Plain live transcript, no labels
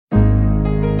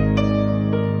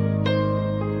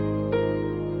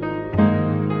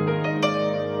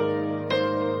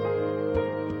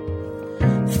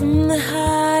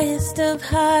with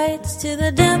heights to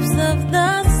the depths of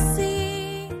the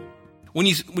sea. When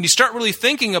you start really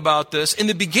thinking about this, in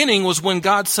the beginning was when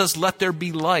God says, let there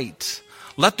be light.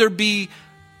 Let there be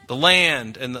the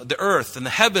land and the earth and the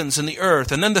heavens and the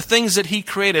earth, and then the things that he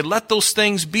created, let those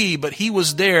things be, but he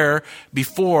was there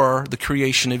before the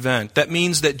creation event. That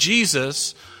means that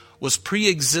Jesus was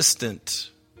pre-existent.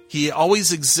 He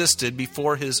always existed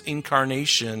before his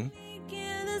incarnation.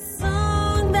 A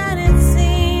song that it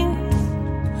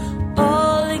sings,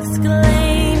 all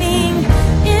exclaiming,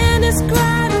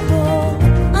 indescribable,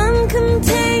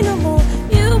 uncontainable.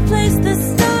 You place the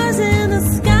stars in the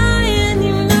sky and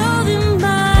you know them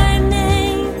by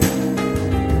name.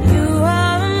 You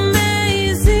are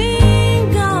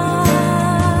amazing, God.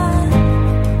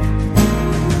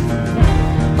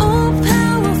 All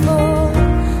powerful,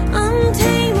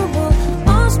 untamable,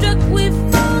 awestruck we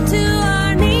fall to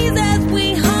our knees as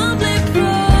we humbly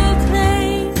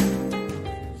proclaim.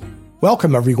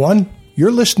 Welcome, everyone.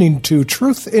 You're listening to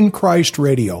Truth in Christ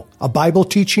Radio, a Bible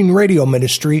teaching radio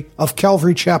ministry of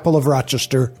Calvary Chapel of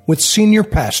Rochester with Senior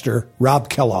Pastor Rob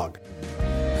Kellogg.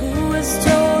 Who was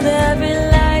told every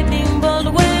lightning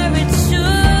bolt where it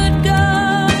should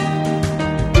go?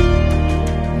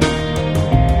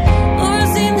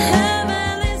 Or seen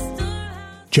heavenly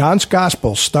storehouse. John's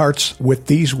Gospel starts with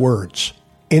these words,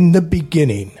 "In the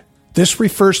beginning." This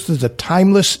refers to the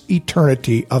timeless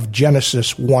eternity of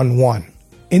Genesis 1:1.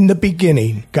 In the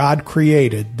beginning, God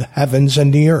created the heavens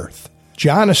and the earth.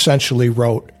 John essentially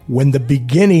wrote, when the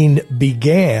beginning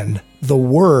began, the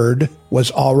Word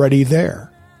was already there.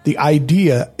 The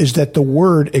idea is that the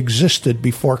Word existed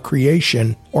before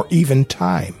creation or even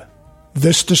time.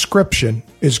 This description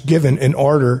is given in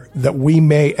order that we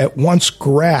may at once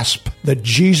grasp that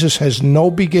Jesus has no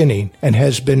beginning and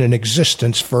has been in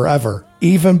existence forever,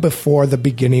 even before the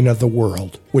beginning of the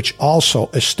world, which also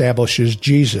establishes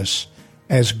Jesus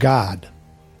as God.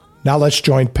 Now let's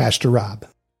join Pastor Rob.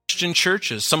 Christian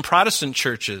churches, some Protestant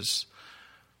churches,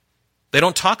 they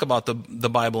don't talk about the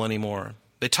Bible anymore.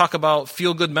 They talk about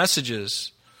feel-good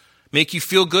messages, make you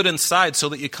feel good inside so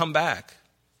that you come back.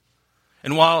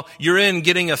 And while you're in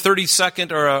getting a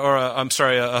 30-second or a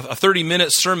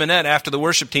 30-minute sermonette after the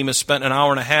worship team has spent an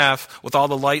hour and a half with all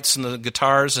the lights and the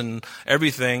guitars and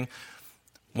everything,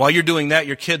 while you're doing that,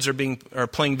 your kids are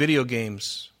playing video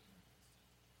games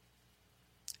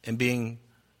and being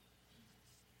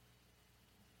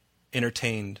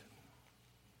entertained.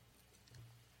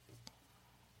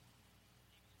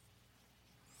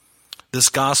 This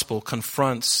gospel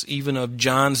confronts, even of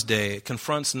John's day, it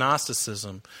confronts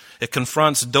Gnosticism, it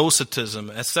confronts Docetism,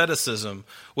 asceticism,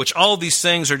 which all of these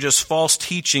things are just false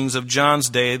teachings of John's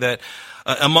day that,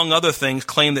 among other things,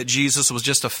 claim that Jesus was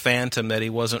just a phantom, that he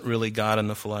wasn't really God in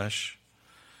the flesh.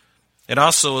 It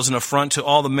also is an affront to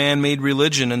all the man-made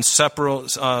religion and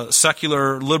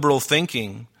secular liberal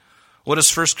thinking. What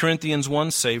does 1 Corinthians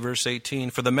 1 say, verse 18?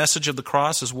 For the message of the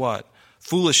cross is what?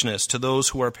 Foolishness to those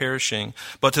who are perishing.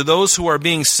 But to those who are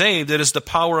being saved, it is the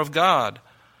power of God.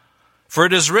 For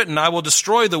it is written, I will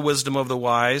destroy the wisdom of the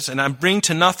wise, and I bring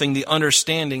to nothing the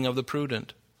understanding of the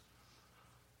prudent.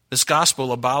 This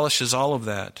gospel abolishes all of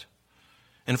that.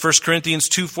 In 1 Corinthians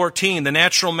 2:14, the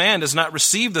natural man does not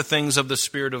receive the things of the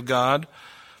Spirit of God,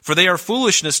 for they are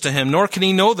foolishness to him, nor can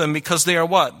he know them because they are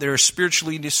what? They are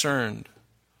spiritually discerned.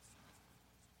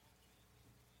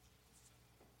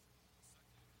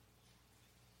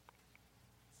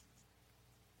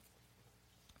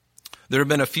 There have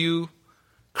been a few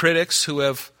critics who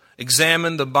have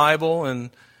examined the Bible and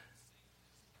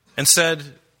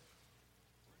said,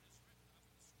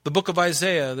 the book of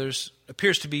Isaiah, there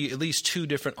appears to be at least two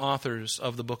different authors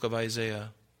of the book of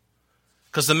Isaiah.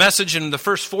 Because the message in the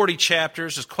first 40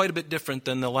 chapters is quite a bit different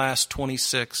than the last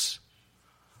 26.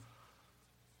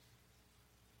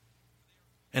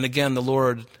 And again, the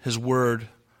Lord, His Word,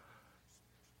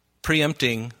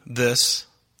 preempting this.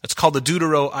 It's called the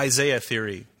Deutero-Isaiah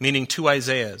theory, meaning two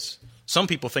Isaiahs. Some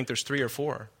people think there's 3 or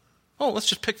 4. Oh, let's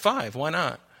just pick 5. Why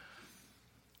not?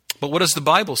 But what does the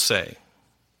Bible say?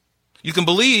 You can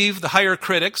believe the higher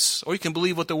critics, or you can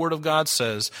believe what the Word of God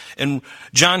says. In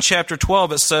John chapter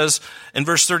 12, it says in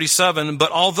verse 37, but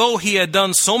although he had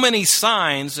done so many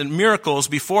signs and miracles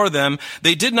before them,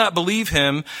 they did not believe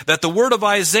him, that the word of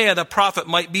Isaiah the prophet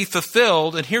might be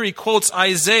fulfilled. And here he quotes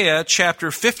Isaiah chapter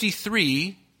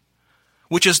 53,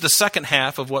 which is the second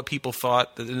half of what people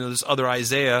thought, that in this other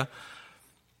Isaiah,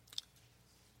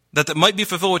 that might be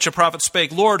fulfilled which a prophet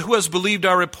spake. Lord, who has believed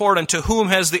our report, and to whom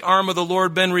has the arm of the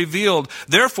Lord been revealed?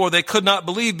 Therefore they could not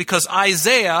believe, because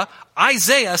Isaiah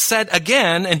said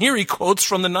again, and here he quotes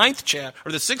from the 9th chapter,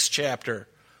 or the 6th chapter.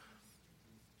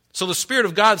 So the Spirit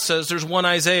of God says there's one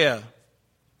Isaiah.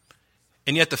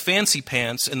 And yet the fancy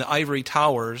pants in the ivory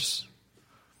towers,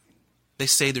 they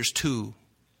say there's two.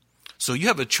 So you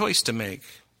have a choice to make.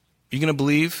 Are you going to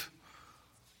believe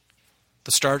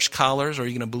the starched collars, or are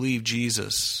you going to believe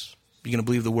Jesus? Are you going to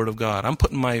believe the Word of God? I'm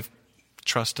putting my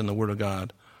trust in the Word of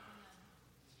God.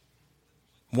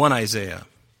 One Isaiah.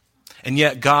 And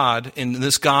yet God, in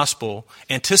this gospel,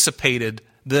 anticipated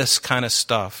this kind of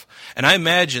stuff. And I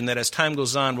imagine that as time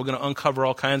goes on, we're going to uncover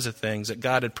all kinds of things that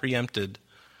God had preempted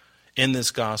in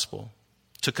this gospel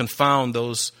to confound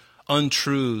those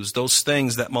untruths, those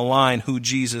things that malign who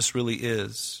Jesus really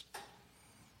is.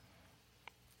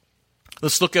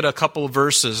 Let's look at a couple of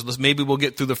verses. Maybe we'll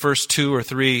get through the first 2 or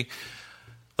 3.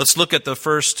 Let's look at the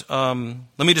first, let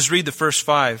me just read the first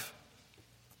 5.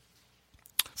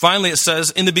 Finally, it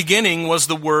says, in the beginning was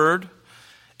the Word,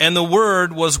 and the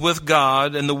Word was with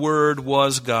God, and the Word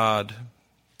was God.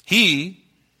 He,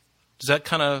 does that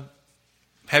kind of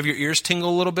have your ears tingle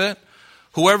a little bit?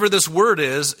 Whoever this Word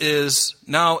is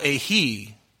now a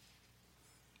He.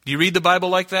 Do you read the Bible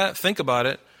like that? Think about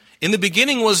it. In the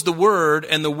beginning was the Word,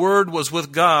 and the Word was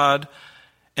with God,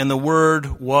 and the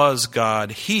Word was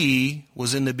God. He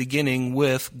was in the beginning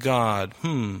with God.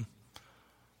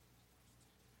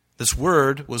 This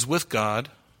Word was with God.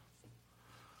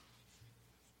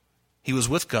 He was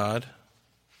with God.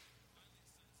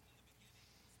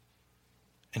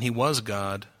 And He was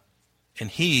God. And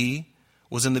He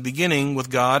was in the beginning with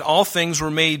God. All things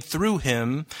were made through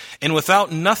Him. And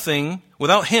without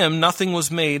Him, nothing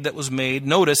was made that was made.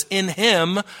 Notice, in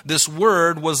Him, this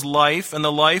Word was life, and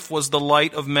the life was the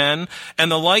light of men.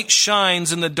 And the light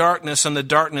shines in the darkness, and the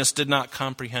darkness did not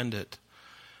comprehend it.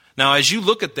 Now, as you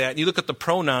look at that, you look at the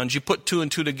pronouns, you put 2 and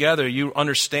 2 together, you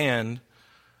understand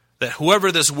that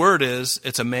whoever this Word is,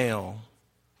 it's a male.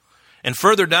 And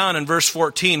further down in verse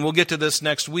 14, we'll get to this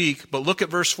next week, but look at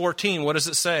verse 14. What does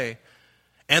it say?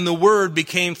 And the Word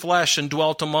became flesh and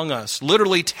dwelt among us,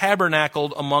 literally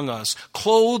tabernacled among us,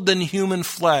 clothed in human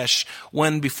flesh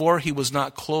when before He was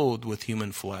not clothed with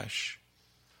human flesh.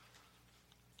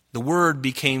 The Word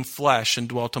became flesh and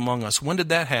dwelt among us. When did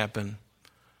that happen?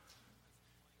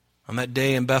 On that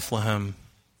day in Bethlehem,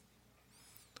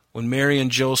 when Mary and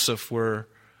Joseph were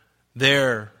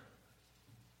there,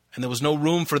 and there was no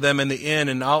room for them in the inn,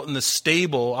 and out in the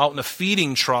stable, out in the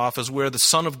feeding trough is where the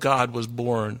Son of God was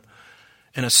born,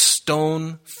 in a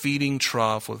stone feeding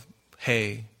trough with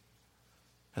hay.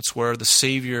 That's where the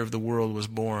Savior of the world was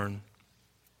born.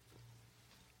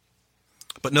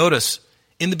 But notice,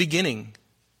 in the beginning,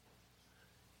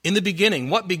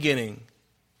 what beginning?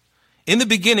 In the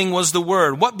beginning was the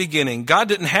Word. What beginning? God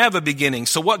didn't have a beginning.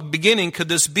 So what beginning could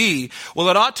this be? Well,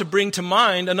 it ought to bring to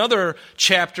mind another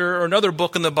chapter or another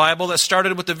book in the Bible that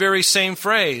started with the very same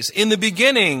phrase. In the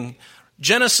beginning,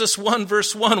 Genesis 1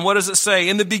 verse 1, what does it say?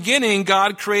 In the beginning,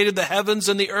 God created the heavens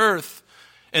and the earth.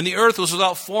 And the earth was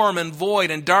without form and void,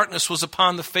 and darkness was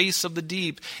upon the face of the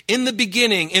deep. In the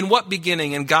beginning, in what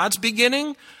beginning? In God's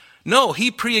beginning? No, He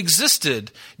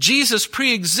pre-existed. Jesus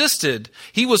pre-existed.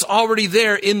 He was already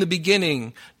there in the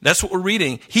beginning. That's what we're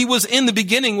reading. He was in the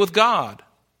beginning with God.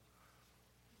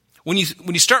 When you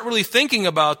start really thinking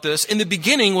about this, in the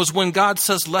beginning was when God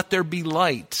says, let there be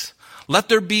light. Let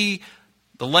there be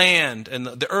the land and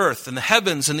the earth and the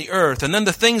heavens and the earth. And then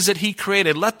the things that He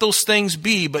created, let those things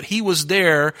be. But He was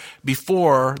there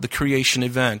before the creation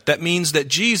event. That means that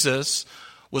Jesus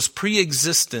was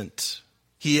pre-existent.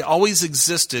 He always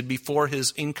existed before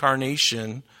His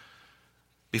incarnation,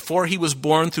 before He was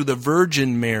born through the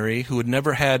Virgin Mary, who had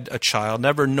never had a child,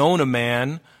 never known a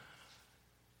man.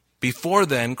 Before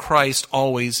then, Christ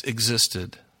always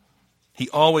existed.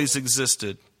 He always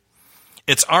existed.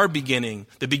 It's our beginning,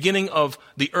 the beginning of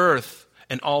the earth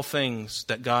and all things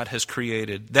that God has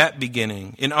created. That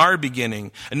beginning, in our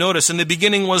beginning. And notice, in the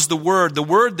beginning was the Word. The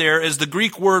word there is the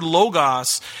Greek word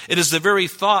logos. It is the very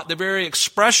thought, the very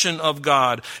expression of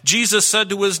God. Jesus said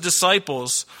to His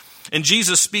disciples, and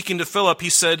Jesus speaking to Philip, He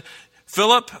said,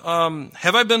 Philip,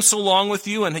 have I been so long with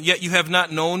you, and yet you have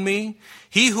not known me?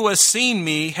 He who has seen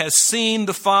me has seen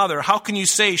the Father. How can you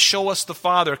say, show us the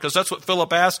Father? Because that's what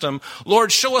Philip asked Him.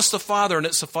 Lord, show us the Father, and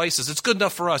it suffices. It's good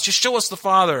enough for us. Just show us the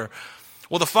Father.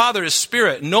 Well, the Father is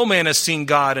Spirit. No man has seen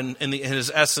God in His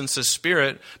essence as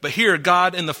Spirit. But here,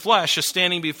 God in the flesh is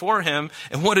standing before Him.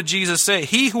 And what did Jesus say?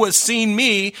 He who has seen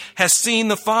me has seen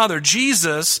the Father.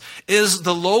 Jesus is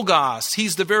the Logos.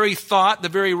 He's the very thought, the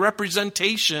very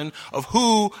representation of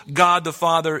who God the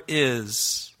Father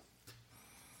is.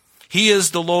 He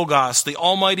is the Logos, the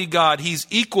Almighty God. He's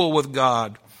equal with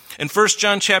God. In 1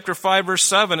 John chapter 5, verse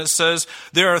 7, it says,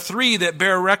 there are 3 that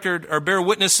bear record or bear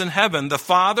witness in heaven, the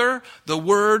Father, the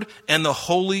Word, and the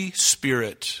Holy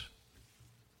Spirit.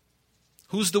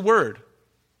 Who's the Word?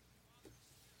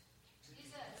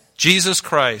 Jesus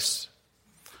Christ.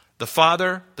 The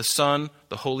Father, the Son,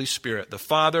 the Holy Spirit. The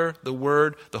Father, the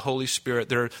Word, the Holy Spirit.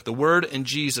 The Word and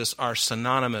Jesus are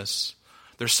synonymous.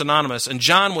 They're synonymous. And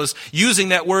John was using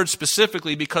that word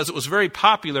specifically because it was very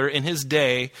popular in his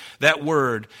day, that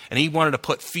word, and he wanted to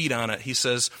put feet on it. He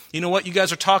says, you know what, you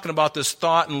guys are talking about this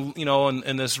thought and,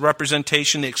 and this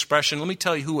representation, the expression. Let me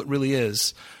tell you who it really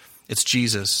is. It's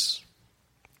Jesus.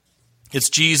 It's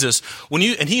Jesus.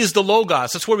 And he is the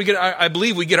Logos. That's where we get, I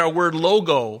believe we get our word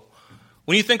logo.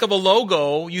 When you think of a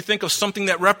logo, you think of something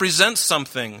that represents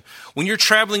something. When you're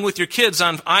traveling with your kids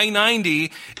on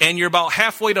I-90 and you're about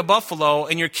halfway to Buffalo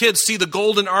and your kids see the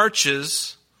golden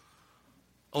arches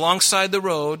alongside the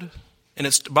road and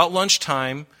it's about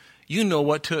lunchtime, you know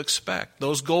what to expect.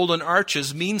 Those golden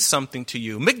arches mean something to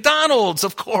you. McDonald's,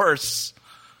 of course.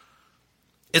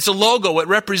 It's a logo. It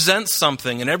represents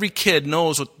something. And every kid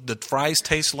knows what the fries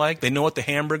taste like. They know what the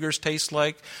hamburgers taste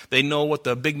like. They know what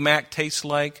the Big Mac tastes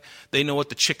like. They know what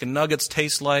the chicken nuggets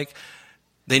taste like.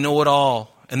 They know it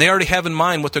all. And they already have in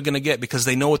mind what they're going to get because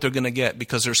they know what they're going to get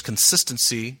because there's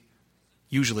consistency,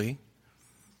 usually.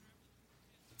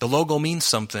 The logo means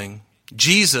something.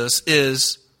 Jesus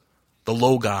is the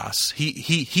Logos.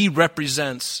 He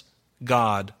represents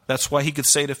God. That's why he could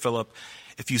say to Philip,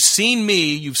 if you've seen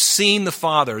me, you've seen the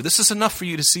Father. This is enough for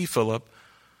you to see, Philip.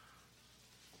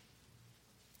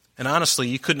 And honestly,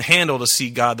 you couldn't handle to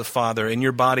see God the Father in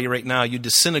your body right now. You'd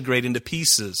disintegrate into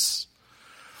pieces.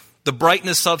 The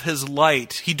brightness of his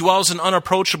light. He dwells in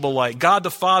unapproachable light. God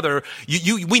the Father,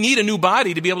 we need a new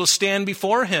body to be able to stand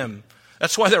before him.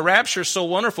 That's why the rapture is so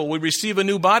wonderful. We receive a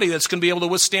new body that's going to be able to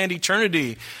withstand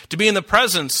eternity, to be in the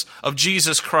presence of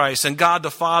Jesus Christ and God the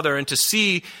Father, and to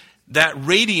see that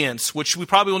radiance, which we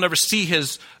probably will never see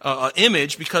his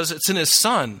image because it's in his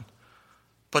Son.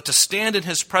 But to stand in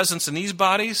his presence in these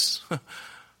bodies,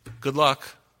 good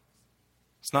luck.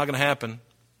 It's not going to happen.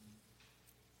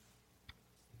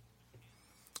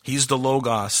 He's the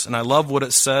Logos. And I love what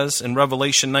it says in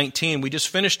Revelation 19. We just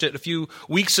finished it a few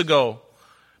weeks ago.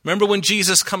 Remember when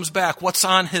Jesus comes back, what's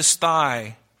on his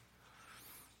thigh?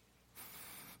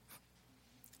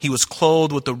 He was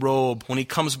clothed with the robe. When he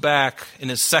comes back in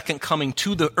his second coming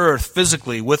to the earth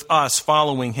physically with us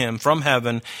following him from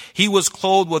heaven, he was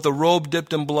clothed with a robe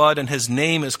dipped in blood, and his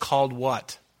name is called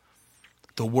what?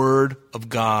 The Word of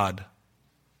God.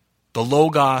 The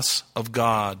Logos of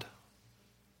God.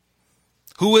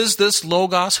 Who is this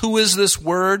Logos? Who is this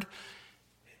Word?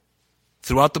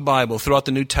 Throughout the Bible, throughout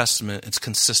the New Testament, it's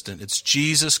consistent. It's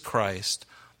Jesus Christ,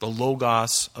 the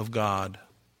Logos of God.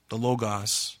 The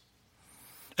Logos.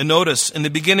 And notice, in the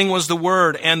beginning was the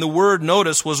Word, and the Word,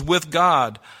 notice, was with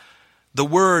God. The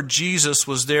Word, Jesus,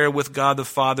 was there with God the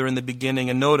Father in the beginning.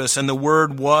 And notice, and the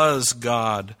Word was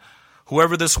God.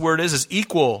 Whoever this Word is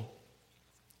equal.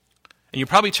 And you're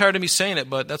probably tired of me saying it,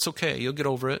 but that's okay. You'll get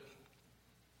over it.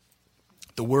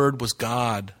 The Word was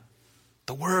God.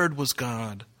 The Word was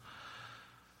God.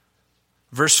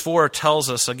 Verse 4 tells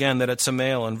us, again, that it's a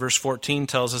male, and verse 14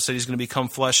 tells us that he's going to become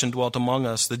flesh and dwelt among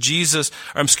us. The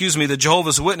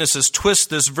Jehovah's Witnesses twist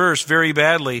this verse very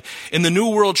badly. In the New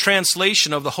World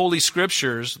Translation of the Holy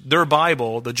Scriptures, their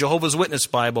Bible, the Jehovah's Witness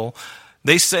Bible,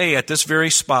 they say at this very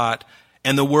spot,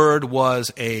 and the Word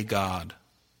was a God.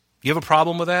 You have a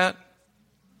problem with that?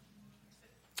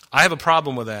 I have a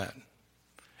problem with that.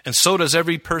 And so does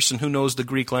every person who knows the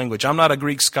Greek language. I'm not a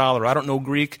Greek scholar. I don't know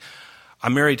Greek.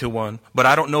 I'm married to one, but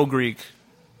I don't know Greek.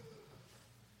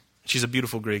 She's a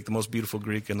beautiful Greek, the most beautiful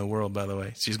Greek in the world, by the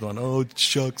way. She's going, oh,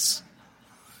 shucks.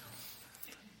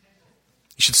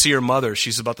 You should see her mother.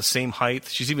 She's about the same height.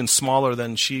 She's even smaller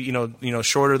than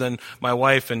shorter than my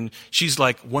wife, and she's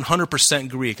like 100%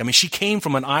 Greek. I mean, she came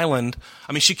from an island.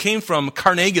 I mean, she came from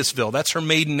Carnegisville. That's her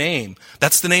maiden name.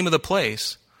 That's the name of the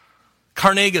place.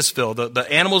 Carnegisville.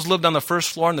 The animals lived on the first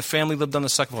floor, and the family lived on the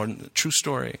second floor. True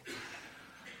story.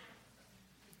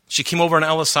 She came over on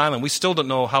Ellis Island. We still don't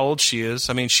know how old she is.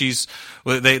 I mean,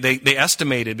 they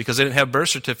estimated because they didn't have birth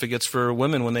certificates for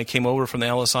women when they came over from the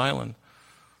Ellis Island.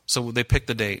 So they picked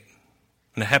the date.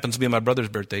 And it happens to be my brother's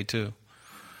birthday too.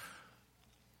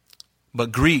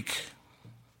 But Greek,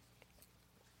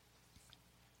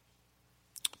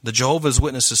 the Jehovah's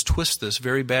Witnesses twist this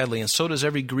very badly, and so does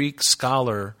every Greek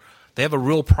scholar. They have a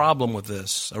real problem with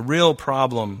this, a real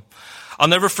problem. I'll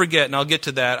never forget, and I'll get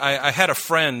to that. I had a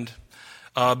friend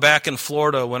back in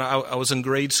Florida when I was in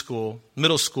grade school,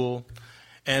 middle school,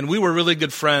 and we were really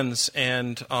good friends,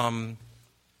 and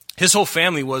his whole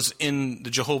family was in the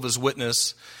Jehovah's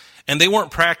Witness, and they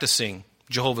weren't practicing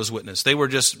Jehovah's Witness. They were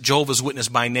just Jehovah's Witness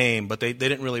by name, but they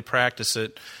didn't really practice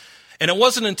it. And it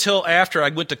wasn't until after I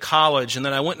went to college and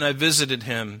then I went and I visited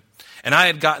him, and I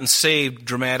had gotten saved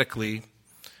dramatically.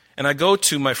 And I go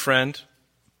to my friend,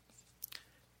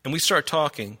 and we start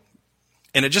talking.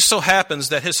 And it just so happens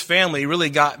that his family really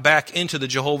got back into the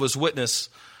Jehovah's Witness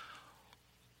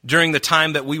during the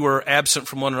time that we were absent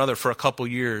from one another for a couple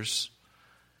years.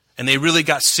 And they really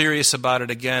got serious about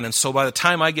it again. And so by the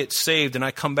time I get saved and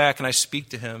I come back and I speak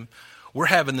to him, we're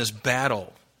having this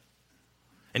battle.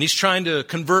 And he's trying to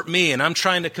convert me, and I'm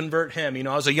trying to convert him. You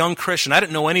know, I was a young Christian. I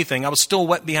didn't know anything. I was still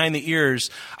wet behind the ears.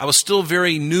 I was still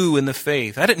very new in the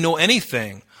faith. I didn't know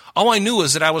anything. All I knew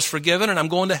was that I was forgiven and I'm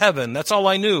going to heaven. That's all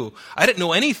I knew. I didn't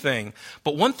know anything.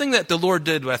 But one thing that the Lord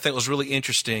did, what I think was really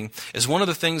interesting, is one of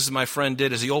the things that my friend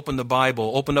did is he opened the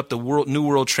Bible, opened up the New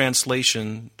World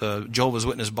Translation, the Jehovah's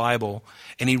Witness Bible,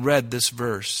 and he read this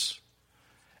verse.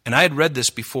 And I had read this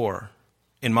before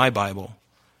in my Bible.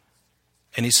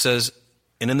 And he says,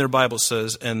 and in their Bible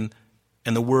says, and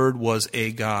the Word was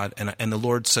a God. And the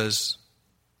Lord says,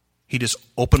 he just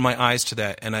opened my eyes to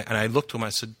that. And I looked to him,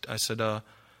 I said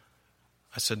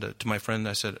to my friend,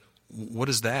 I said, what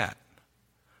is that?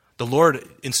 The Lord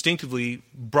instinctively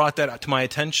brought that to my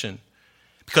attention.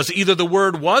 Because either the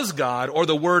Word was God or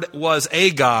the Word was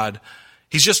a God.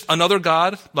 He's just another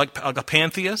God, like a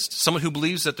pantheist, someone who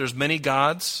believes that there's many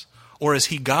gods, or is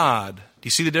he God? Do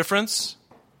you see the difference?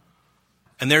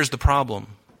 And there's the problem.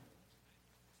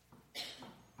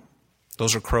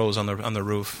 Those are crows on the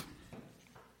roof.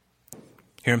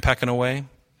 Hear them pecking away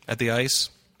at the ice?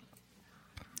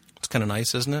 It's kind of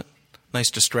nice, isn't it?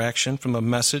 Nice distraction from a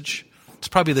message. It's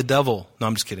probably the devil. No,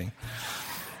 I'm just kidding.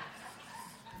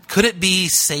 Could it be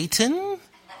Satan?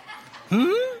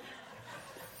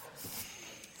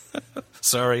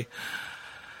 Sorry.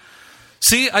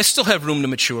 See, I still have room to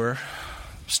mature.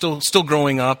 Still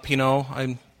growing up, you know.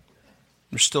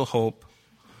 There's still hope.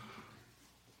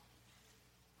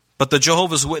 But the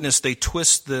Jehovah's Witness, they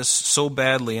twist this so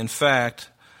badly. In fact,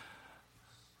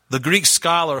 the Greek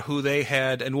scholar who they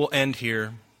had, and we'll end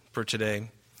here for today,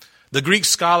 the Greek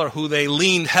scholar who they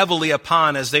leaned heavily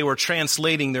upon as they were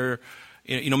translating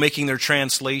making their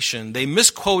translation, they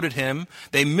misquoted him,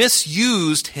 they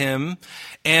misused him,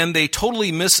 and they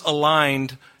totally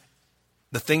misaligned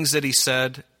the things that he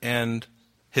said and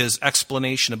his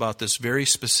explanation about this very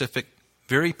specific,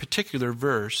 very particular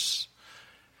verse.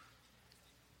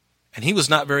 And he was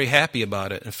not very happy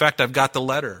about it. In fact, I've got the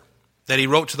letter that he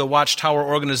wrote to the Watchtower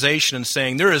organization and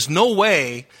saying, there is no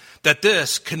way that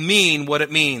this can mean what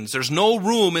it means. There's no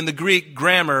room in the Greek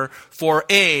grammar for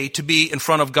A to be in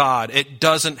front of God. It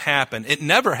doesn't happen. It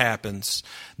never happens.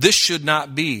 This should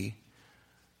not be.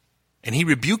 And he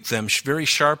rebuked them very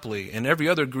sharply. And every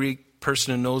other Greek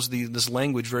person who knows this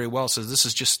language very well says,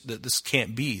 this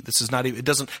can't be. This is not even, it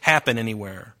doesn't happen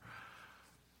anywhere.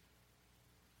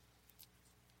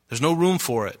 There's no room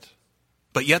for it.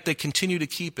 But yet they continue to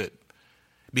keep it.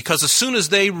 Because as soon as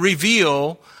they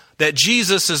reveal that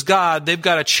Jesus is God, they've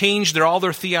got to change all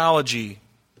their theology.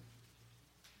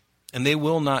 And they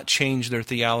will not change their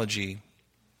theology.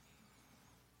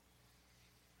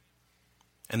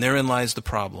 And therein lies the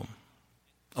problem.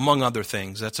 Among other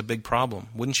things, that's a big problem.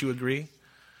 Wouldn't you agree?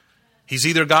 He's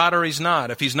either God or he's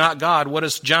not. If he's not God, what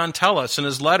does John tell us in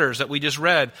his letters that we just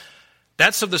read?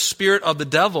 That's of the spirit of the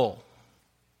devil.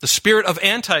 The spirit of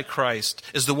Antichrist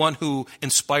is the one who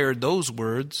inspired those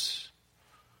words.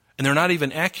 And they're not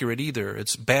even accurate either.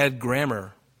 It's bad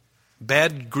grammar.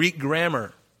 Bad Greek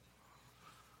grammar.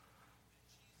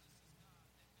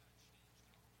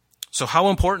 So how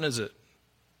important is it?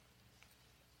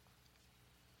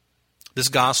 This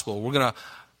gospel. We're gonna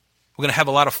have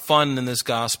a lot of fun in this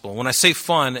gospel. When I say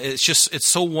fun, it's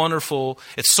so wonderful.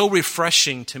 It's so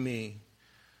refreshing to me.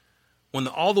 When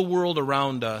all the world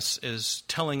around us is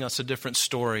telling us a different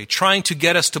story, trying to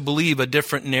get us to believe a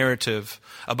different narrative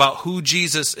about who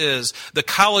Jesus is. The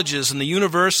colleges and the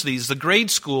universities, the grade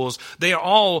schools, they are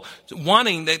all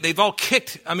wanting, they've all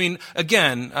kicked. I mean,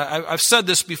 again, I've said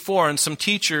this before, and some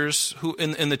teachers who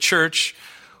in the church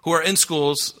who are in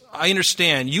schools, I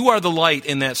understand, you are the light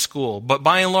in that school. But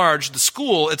by and large, the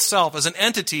school itself as an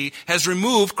entity has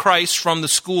removed Christ from the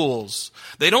schools.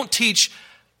 They don't teach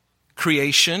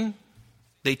creation.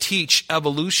 They teach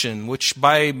evolution, which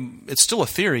it's still a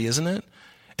theory, isn't it?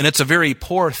 And it's a very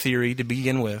poor theory to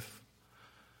begin with.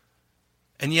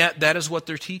 And yet, that is what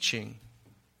they're teaching.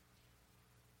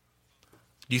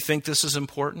 Do you think this is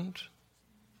important?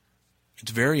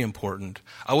 It's very important.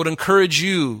 I would encourage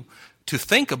you to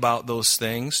think about those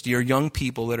things, to your young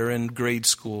people that are in grade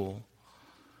school.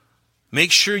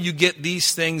 Make sure you get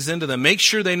these things into them. Make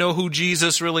sure they know who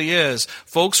Jesus really is.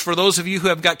 Folks, for those of you who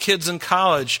have got kids in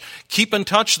college, keep in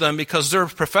touch with them because their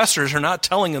professors are not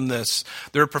telling them this.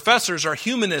 Their professors are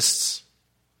humanists.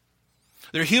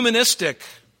 They're humanistic.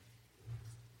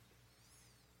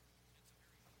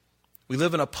 We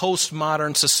live in a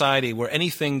postmodern society where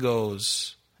anything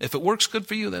goes. If it works good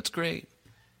for you, that's great.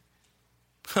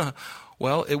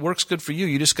 Well, it works good for you.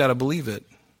 You just got to believe it.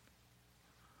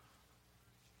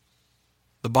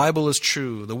 The Bible is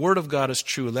true. The Word of God is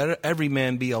true. Let every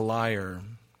man be a liar.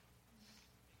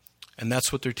 And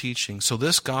that's what they're teaching. So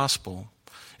this gospel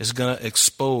is going to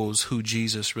expose who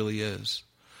Jesus really is.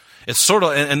 It's sort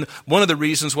of, and one of the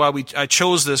reasons why I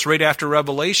chose this right after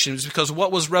Revelation is because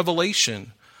what was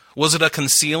Revelation? Was it a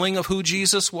concealing of who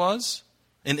Jesus was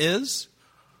and is?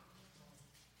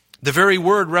 The very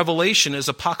word revelation is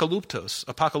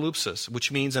apocalypsis,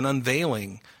 which means an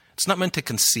unveiling. It's not meant to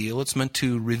conceal, it's meant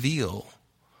to reveal.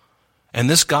 And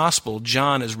this gospel,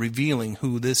 John is revealing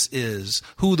who this is,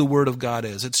 who the Word of God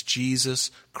is. It's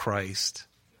Jesus Christ.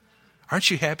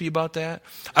 Aren't you happy about that?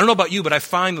 I don't know about you, but I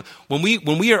find when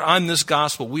we are on this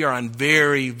gospel, we are on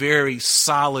very, very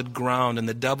solid ground, and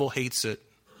the devil hates it.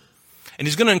 And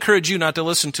he's going to encourage you not to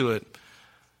listen to it.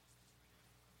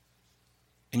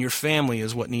 And your family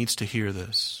is what needs to hear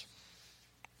this.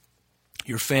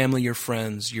 Your family, your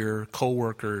friends, your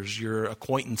coworkers, your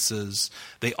acquaintances,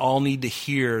 they all need to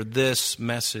hear this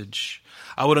message.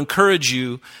 I would encourage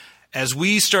you as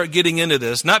we start getting into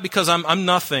this, not because I'm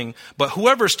nothing, but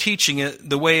whoever's teaching it,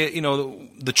 the way,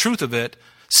 the truth of it,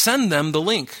 send them the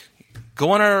link.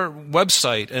 Go on our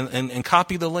website and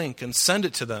copy the link and send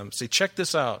it to them. Say, check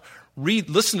this out. Read,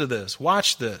 listen to this,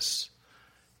 watch this.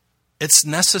 It's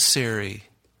necessary.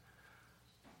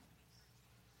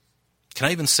 Can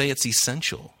I even say it's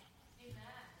essential?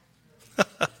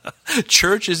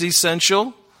 Church is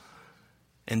essential,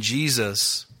 and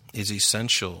Jesus is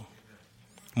essential.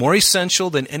 More essential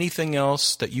than anything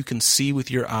else that you can see with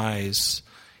your eyes.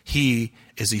 He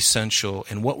is essential.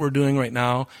 And what we're doing right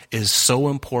now is so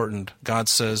important. God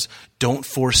says, don't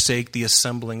forsake the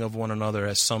assembling of one another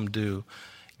as some do.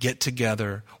 Get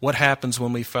together. What happens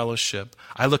when we fellowship?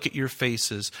 I look at your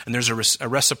faces, and there's a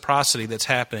reciprocity that's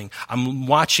happening. I'm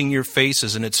watching your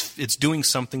faces, and it's doing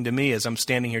something to me as I'm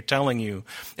standing here telling you.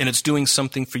 And it's doing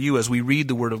something for you as we read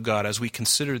the Word of God, as we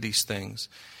consider these things.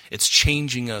 It's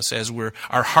changing us as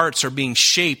our hearts are being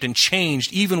shaped and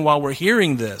changed even while we're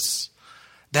hearing this.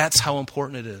 That's how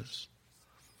important it is.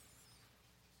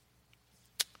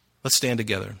 Let's stand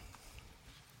together.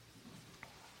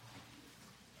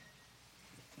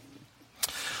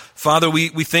 Father, we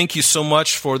thank you so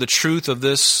much for the truth of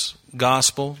this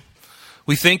gospel.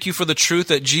 We thank you for the truth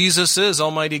that Jesus is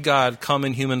Almighty God come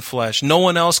in human flesh. No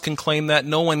one else can claim that.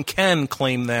 No one can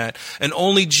claim that. And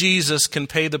only Jesus can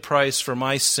pay the price for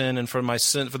my sin and for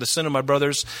the sin of my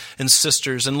brothers and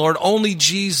sisters. And Lord, only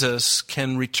Jesus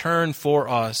can return for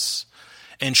us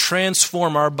and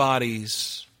transform our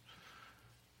bodies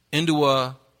into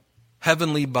a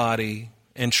heavenly body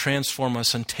and transform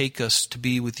us and take us to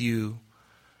be with you.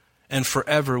 And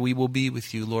forever we will be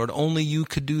with you, Lord. Only you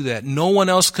could do that. No one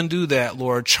else can do that,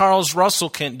 Lord. Charles Russell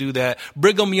can't do that.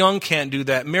 Brigham Young can't do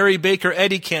that. Mary Baker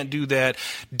Eddy can't do that.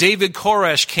 David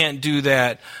Koresh can't do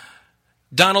that.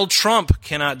 Donald Trump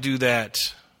cannot do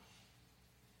that.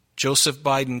 Joseph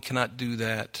Biden cannot do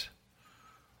that.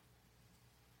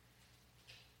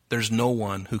 There's no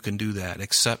one who can do that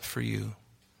except for you.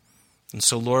 And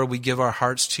so, Lord, we give our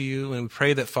hearts to you, and we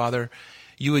pray that, Father,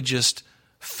 you would just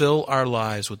fill our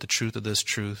lives with the truth of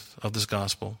this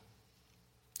gospel.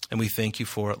 And we thank you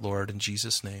for it, Lord, in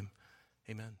Jesus' name.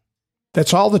 Amen.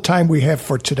 That's all the time we have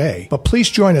for today, but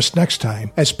please join us next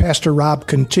time as Pastor Rob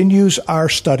continues our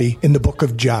study in the book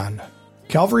of John.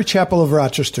 Calvary Chapel of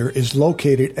Rochester is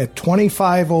located at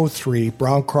 2503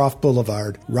 Browncroft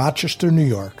Boulevard, Rochester, New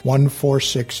York,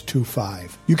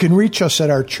 14625. You can reach us at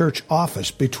our church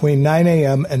office between 9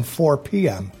 a.m. and 4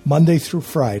 p.m., Monday through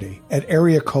Friday, at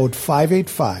area code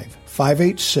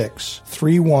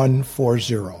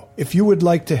 585-586-3140. If you would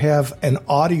like to have an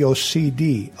audio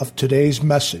CD of today's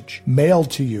message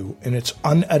mailed to you in its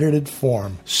unedited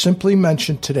form, simply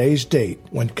mention today's date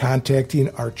when contacting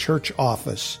our church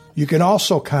office. You can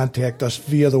also contact us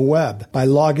via the web by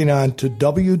logging on to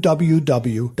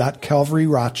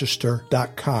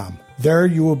www.calvaryrochester.com. There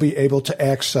you will be able to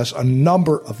access a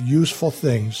number of useful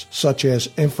things, such as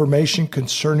information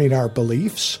concerning our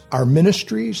beliefs, our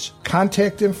ministries,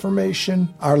 contact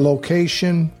information, our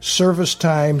location, service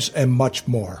times, and much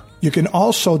more. You can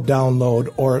also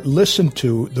download or listen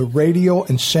to the radio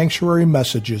and sanctuary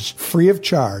messages free of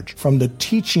charge from the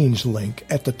teachings link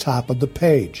at the top of the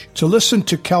page. To listen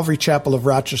to Calvary Chapel of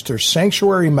Rochester's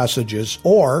sanctuary messages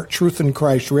or Truth in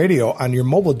Christ Radio on your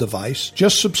mobile device,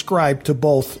 just subscribe to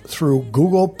both through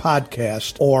Google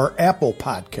Podcast or Apple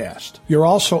Podcast. You're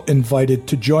also invited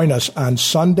to join us on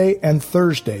Sunday and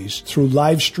Thursdays through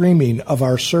live streaming of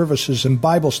our services and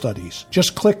Bible studies.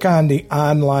 Just click on the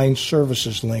online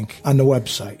services link on the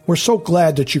website. We're so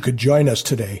glad that you could join us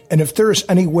today. And if there is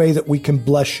any way that we can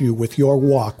bless you with your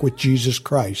walk with Jesus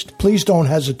Christ, please don't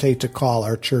hesitate to call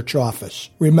our church office.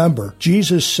 Remember,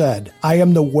 Jesus said, "I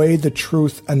am the way, the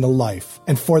truth, and the life.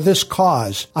 And for this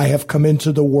cause I have come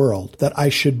into the world, that I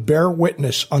should bear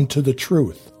witness unto the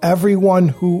truth. Everyone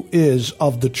who is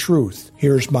of the truth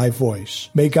hears my voice."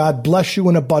 May God bless you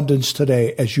in abundance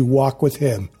today as you walk with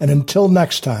Him. And until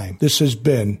next time, this has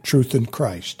been Truth in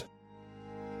Christ.